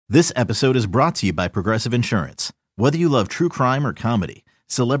This episode is brought to you by Progressive Insurance. Whether you love true crime or comedy,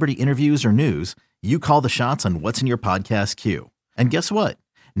 celebrity interviews or news, you call the shots on what's in your podcast queue. And guess what?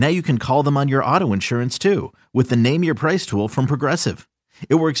 Now you can call them on your auto insurance too with the Name Your Price tool from Progressive.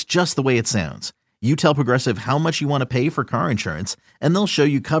 It works just the way it sounds. You tell Progressive how much you want to pay for car insurance, and they'll show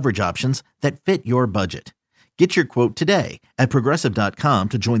you coverage options that fit your budget. Get your quote today at Progressive.com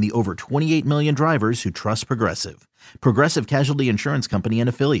to join the over 28 million drivers who trust Progressive. Progressive Casualty Insurance Company and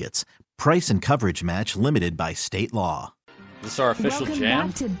Affiliates. Price and coverage match limited by state law. This is our official jam?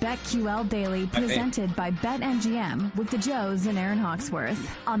 Welcome back to BetQL Daily, presented by BetMGM with the Joes and Aaron Hawksworth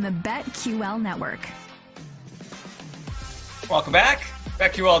on the BetQL Network. Welcome back.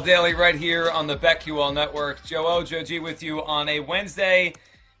 BetQL Daily right here on the BetQL Network. Joe O, Joe G with you on a Wednesday,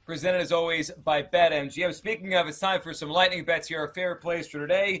 presented as always by BetMGM. Speaking of, it's time for some lightning bets here. Our favorite plays for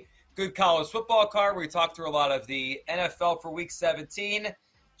today. Good college football card. We talked through a lot of the NFL for Week 17.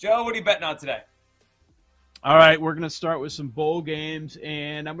 Joe, what are you betting on today? All right, we're going to start with some bowl games,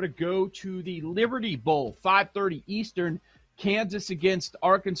 and I'm going to go to the Liberty Bowl, 5:30 Eastern, Kansas against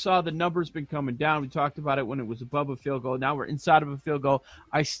Arkansas. The number's been coming down. We talked about it when it was above a field goal. Now we're inside of a field goal.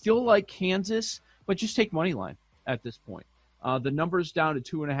 I still like Kansas, but just take money line at this point. The number's down to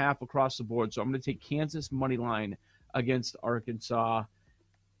 2.5 across the board, so I'm going to take Kansas money line against Arkansas.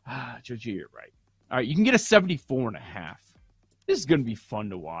 Joe G, you're right. All right, you can get a 74.5. This is going to be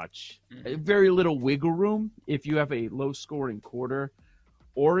fun to watch. Very little wiggle room if you have a low-scoring quarter.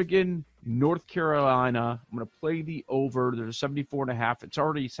 Oregon, North Carolina. I'm going to play the over. There's a 74.5. It's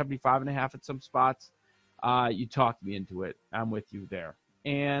already 75.5 at some spots. You talked me into it. I'm with you there.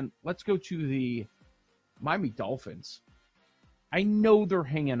 And let's go to the Miami Dolphins. I know they're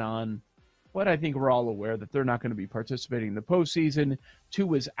hanging on, but I think we're all aware that they're not going to be participating in the postseason.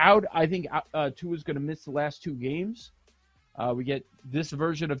 Tua's out. I think Tua's going to miss the last two games. We get this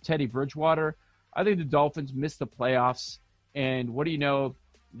version of Teddy Bridgewater. I think the Dolphins miss the playoffs. And what do you know?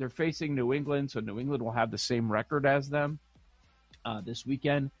 They're facing New England, so New England will have the same record as them this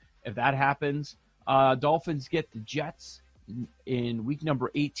weekend. If that happens, Dolphins get the Jets in week number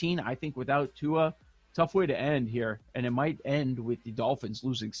 18. I think without Tua, tough way to end here. And it might end with the Dolphins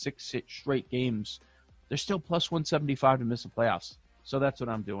losing 6 straight games. They're still plus 175 to miss the playoffs. So that's what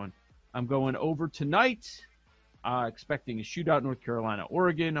I'm doing. I'm going over tonight. Expecting a shootout, North Carolina,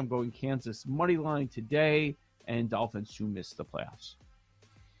 Oregon. I'm going Kansas money line today, and Dolphins to miss the playoffs.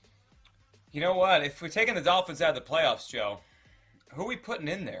 You know what? If we're taking the Dolphins out of the playoffs, Joe, who are we putting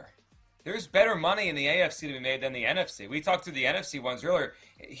in there? There's better money in the AFC to be made than the NFC. We talked to the NFC ones earlier.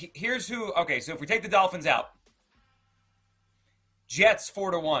 Here's who. Okay, so if we take the Dolphins out, Jets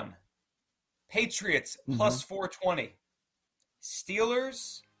 4-1, Patriots plus 420,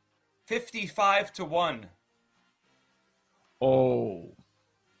 Steelers 55-1. Oh,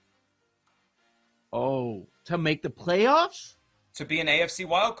 to make the playoffs? To be an AFC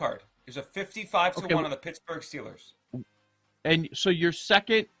wild card. There's a 55-1 on the Pittsburgh Steelers. And so your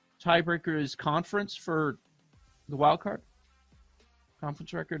second tiebreaker is conference for the wild card?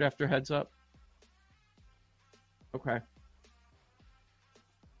 Conference record after heads up? Okay.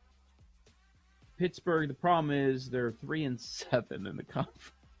 Pittsburgh, the problem is they're 3-7 in the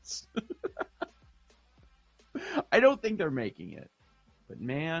conference. I don't think they're making it. But,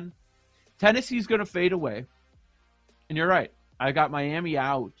 man, Tennessee's going to fade away. And you're right. I got Miami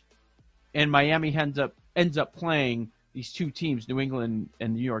out. And Miami ends up playing these two teams, New England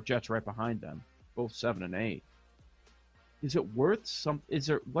and the New York Jets, right behind them, both 7-8. Is it worth some?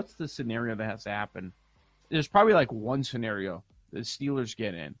 What's the scenario that has to happen? There's probably like one scenario the Steelers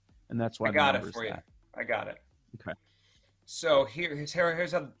get in, and that's why I got it for you. I got it. Okay. So here's how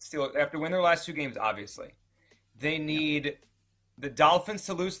the Steelers, after win their last two games, obviously, they need the Dolphins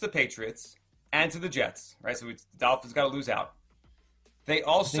to lose to the Patriots and to the Jets, right? So the Dolphins got to lose out. They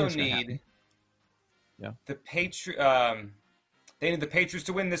also need the they need the Patriots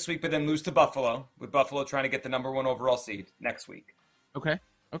to win this week, but then lose to Buffalo, with Buffalo trying to get the number 1 overall seed next week. Okay.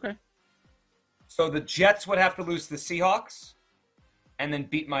 So the Jets would have to lose to the Seahawks and then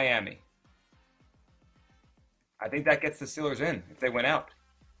beat Miami. I think that gets the Steelers in if they win out.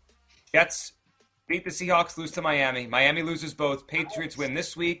 Jets beat the Seahawks, lose to Miami. Miami loses both. Patriots win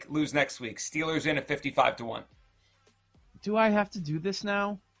this week, lose next week. Steelers in at 55-1. Do I have to do this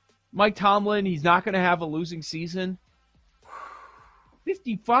now? Mike Tomlin, he's not going to have a losing season.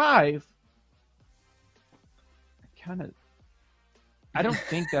 55? I don't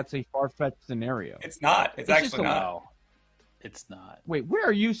think that's a far-fetched scenario. It's not. It's actually not. No, it's not. Wait, where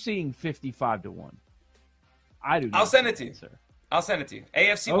are you seeing 55-1? I do not. I'll send it to you. Sir. I'll send it to you.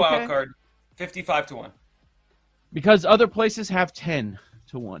 AFC wildcard, 55-1. Because other places have 10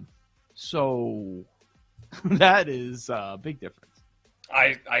 1. So that is a big difference.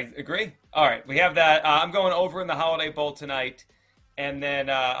 I agree. All right, we have that. I'm going over in the Holiday Bowl tonight, and then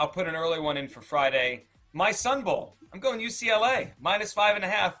I'll put an early one in for Friday. My Sun Bowl. I'm going UCLA,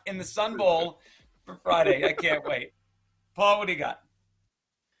 -5.5 in the Sun Bowl for Friday. I can't wait. Paul, what do you got?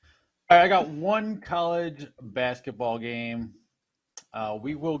 All right, I got one college basketball game.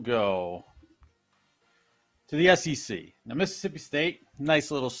 We will go to the SEC. Now, Mississippi State,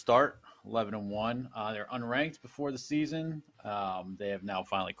 nice little start, 11-1. They're unranked before the season. They have now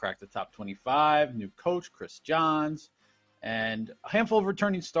finally cracked the top 25. New coach, Chris Johns, and a handful of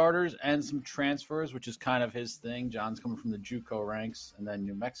returning starters and some transfers, which is kind of his thing. Johns coming from the JUCO ranks, and then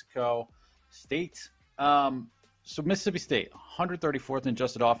New Mexico State. So Mississippi State, 134th in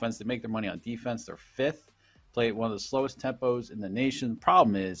adjusted offense. They make their money on defense. They're 5th. Play at one of the slowest tempos in the nation.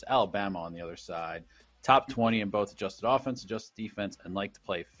 Problem is Alabama on the other side. Top 20 in both adjusted offense, adjusted defense, and like to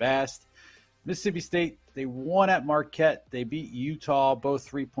play fast. Mississippi State, they won at Marquette. They beat Utah, both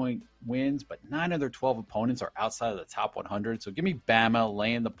 3-point wins, but 9 of their 12 opponents are outside of the top 100. So give me Bama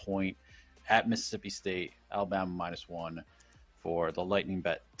laying the point at Mississippi State, Alabama -1 for the Lightning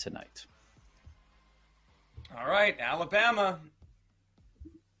bet tonight. All right, Alabama.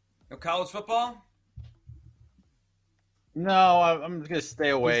 No college football? No, I'm going to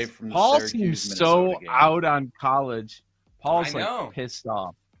stay away from the Paul Syracuse, seems so Minnesota game. out on college. Paul's I know. like pissed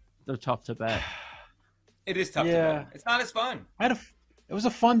off. They're tough to bet. It is tough to Yeah. bet. It's not as fun. It was a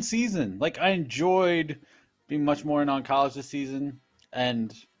fun season. Like, I enjoyed being much more in on college this season,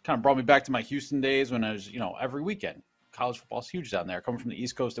 and kind of brought me back to my Houston days when I was, every weekend. College football's huge down there. Coming from the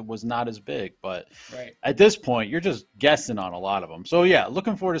East Coast, it was not as big, but Right. at this point, you're just guessing on a lot of them. So yeah,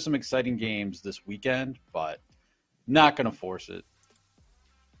 looking forward to some exciting games this weekend, but not going to force it.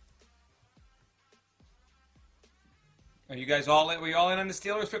 Are you guys all in? Were you all in on the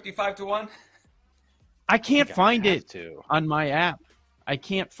Steelers 55-1? I can't find have it to. on my app. I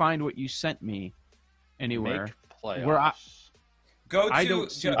can't find what you sent me anywhere. Make playoffs. Where Go I to don't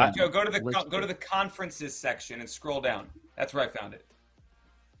see Joe, that Joe, go to the listed. conferences section and scroll down. That's where I found it.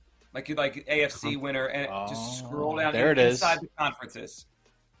 Like AFC winner, and just scroll down there it is. inside the conferences.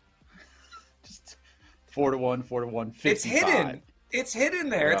 Just 4-1, 4-1, 55. It's hidden. It's hidden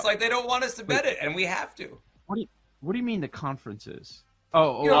there. Yeah. It's like they don't want us to bet it, and we have to. What do you mean the conferences?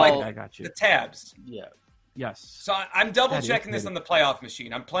 Oh, like I got you. The tabs. Yeah. Yes. So I'm double That is checking this hidden. on the playoff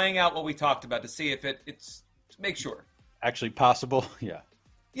machine. I'm playing out what we talked about to see if it's to make sure. Actually possible. Yeah.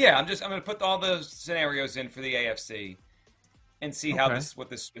 Yeah, I'm going to put all those scenarios in for the AFC and see how Okay. what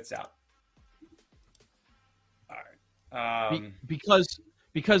this spits out. All right.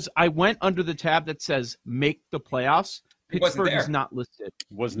 Because I went under the tab that says make the playoffs. It wasn't Pittsburgh is there. not listed.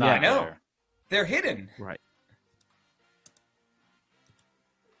 Was Yeah, not I know. there. They're hidden. Right.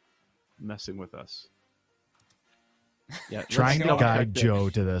 Messing with us. Yeah, Trying let's to go. guide Joe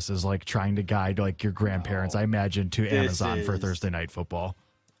to this is like trying to guide like your grandparents, I imagine, to This Amazon for is- Thursday Night Football.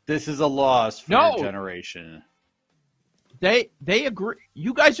 This is a loss for No. your generation. They agree.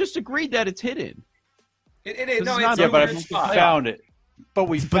 You guys just agreed that it's hidden. It is. No, This is it's not Yeah, a but weird I spot. found it. But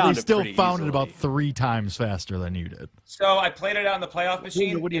we But found they it still pretty found it easily. about 3 times faster than you did. So I played it out in the playoff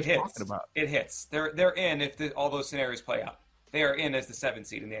machine. What are you It hits. talking about? It hits. They're in if all those scenarios play out. They are in as the 7th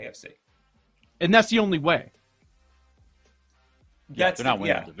seed in the AFC. And that's the only way. Yeah, That's they're not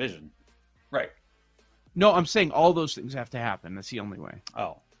winning yeah, the division. right. No, I'm saying all those things have to happen. That's the only way.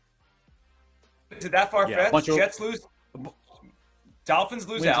 Oh. Is it that far Yeah, fetched? bunch of- Jets lose. Dolphins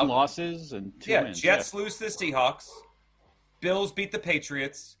lose Wins out. and losses and 2 Yeah, wins. Jets lose to the Seahawks. Bills beat the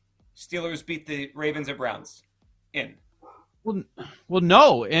Patriots. Steelers beat the Ravens and Browns. In. Well,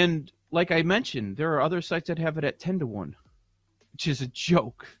 no, and like I mentioned, there are other sites that have it at 10-1, which is a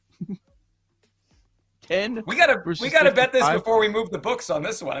joke. 10. We gotta versus bet this 55? before we move the books on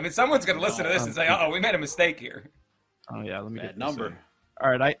this one. I mean, someone's gonna listen to this and say, "Oh, we made a mistake here." Oh yeah, let me Bad get this number. in.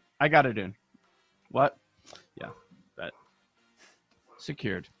 All right, I got it in. What? Yeah, bet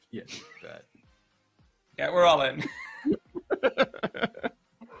secured. Yeah. Bad. Yeah, we're all in.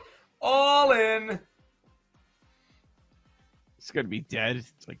 All in. It's gonna be dead.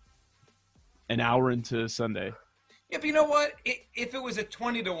 It's like an hour into Sunday. Yeah, but you know what? If it was a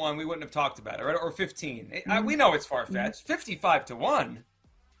 20-1, we wouldn't have talked about it, right? Or 15. We know it's far-fetched. 55-1.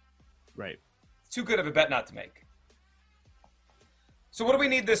 Right. It's too good of a bet not to make. So what do we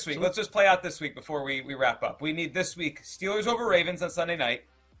need this week? Let's just play out this week before we wrap up. We need this week Steelers over Ravens on Sunday night.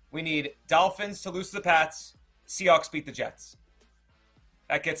 We need Dolphins to lose to the Pats. Seahawks beat the Jets.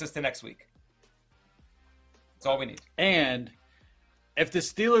 That gets us to next week. That's all we need. And if the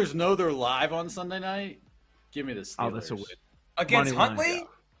Steelers know they're live on Sunday night, give me the Steelers. Oh, that's a win. Against Money line, Huntley?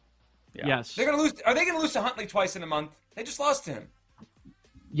 Yeah. Yes. They're gonna lose. Are they gonna lose to Huntley twice in a month? They just lost to him.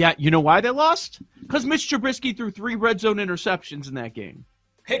 Yeah, you know why they lost? Because Mitch Trubisky threw 3 red zone interceptions in that game.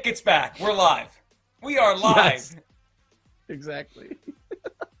 Pickett's back. We're live. We are live. Yes. Exactly.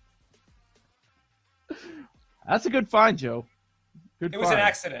 That's a good find, Joe. Good It was an find.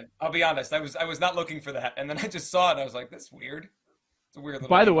 accident. I'll be honest. I was not looking for that, and then I just saw it. and I was like, "That's weird." It's a weird. Little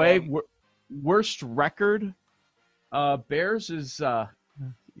By the game. way, worst record, Bears is you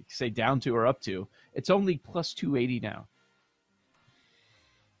can say down to or up to. It's only plus 280 now.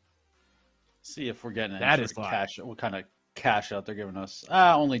 See if we're getting That any is sort of live. cash. What kind of cash out they're giving us?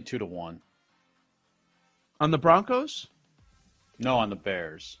 Only 2-1. On the Broncos, No, on the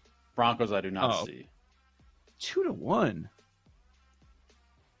Bears. Broncos, I do not Oh. see. 2-1.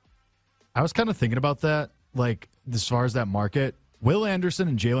 I was kind of thinking about that, like as far as that market. Will Anderson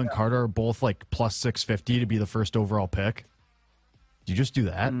and Jalen Carter are both like plus 650 to be the first overall pick. Do you just do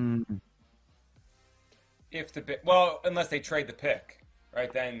that? Unless they trade the pick,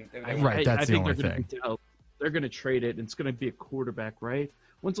 right? Then they Right, that's the only they're thing. They're going to trade it, and it's going to be a quarterback, right?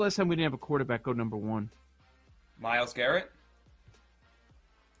 When's the last time we didn't have a quarterback go number 1? Myles Garrett.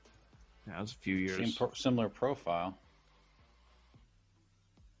 That was a few years. Similar profile.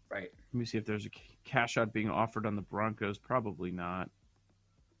 Right. Let me see if there's a cash out being offered on the Broncos. Probably not.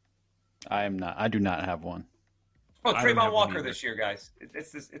 I am not. I do not have one. Oh, I don't have Trayvon one Walker either. this year, guys.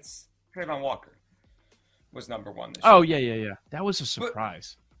 It's Trayvon Walker was number 1 this year. Oh, yeah. That was a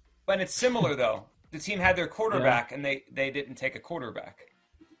surprise. But it's similar though. The team had their quarterback, and they didn't take a quarterback.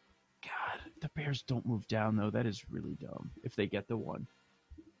 God, the Bears don't move down, though. That is really dumb if they get the one.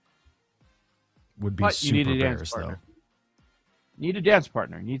 Would be But you need super a dance Bears, partner. though. Need a dance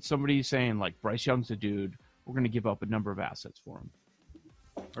partner. Need somebody saying, like, Bryce Young's a dude. We're going to give up a number of assets for him.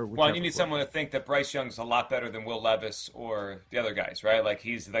 Or Well, whichever you need way. someone to think that Bryce Young's a lot better than Will Levis or the other guys, right? Like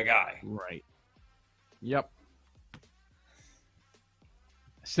he's the guy. Right. Yep.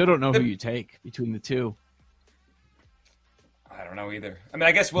 I still don't know who you take between the two. I don't know either. I mean,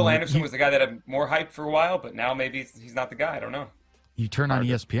 I guess Will Anderson was the guy that had more hype for a while, but now maybe he's not the guy. I don't know. You turn on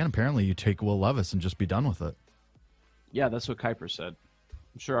ESPN, apparently you take Will Levis and just be done with it. Yeah, that's what Kuiper said.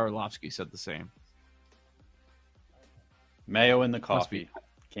 I'm sure Arlovsky said the same. Mayo in the Must coffee. be.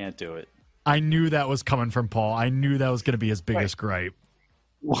 Can't do it. I knew that was coming from Paul. I knew that was going to be his biggest gripe.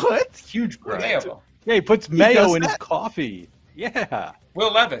 What? Huge Mayo. gripe. Yeah, he puts mayo does in his that? coffee. Yeah.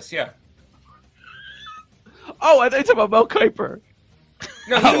 Will Levis, yeah. Oh, I thought you were talking about Mel Kiper.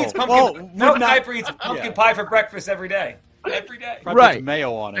 No, he eats pumpkin. well, Mel would not- Kiper eats pumpkin yeah. pie for breakfast every day. Every day. Probably Right. puts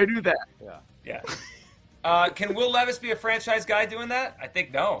mayo on I it. knew that. Yeah. Yeah. Can Will Levis be a franchise guy doing that? I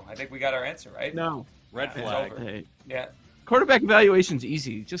think no. I think we got our answer, right? No. Red Yeah, flag. it's over. Hey, Yeah. quarterback evaluation's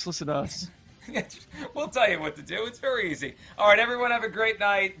easy. Just listen to us. We'll tell you what to do. It's very easy. All right, everyone have a great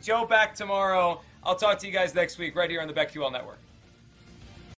night. Joe back tomorrow. I'll talk to you guys next week right here on the BetQL Network.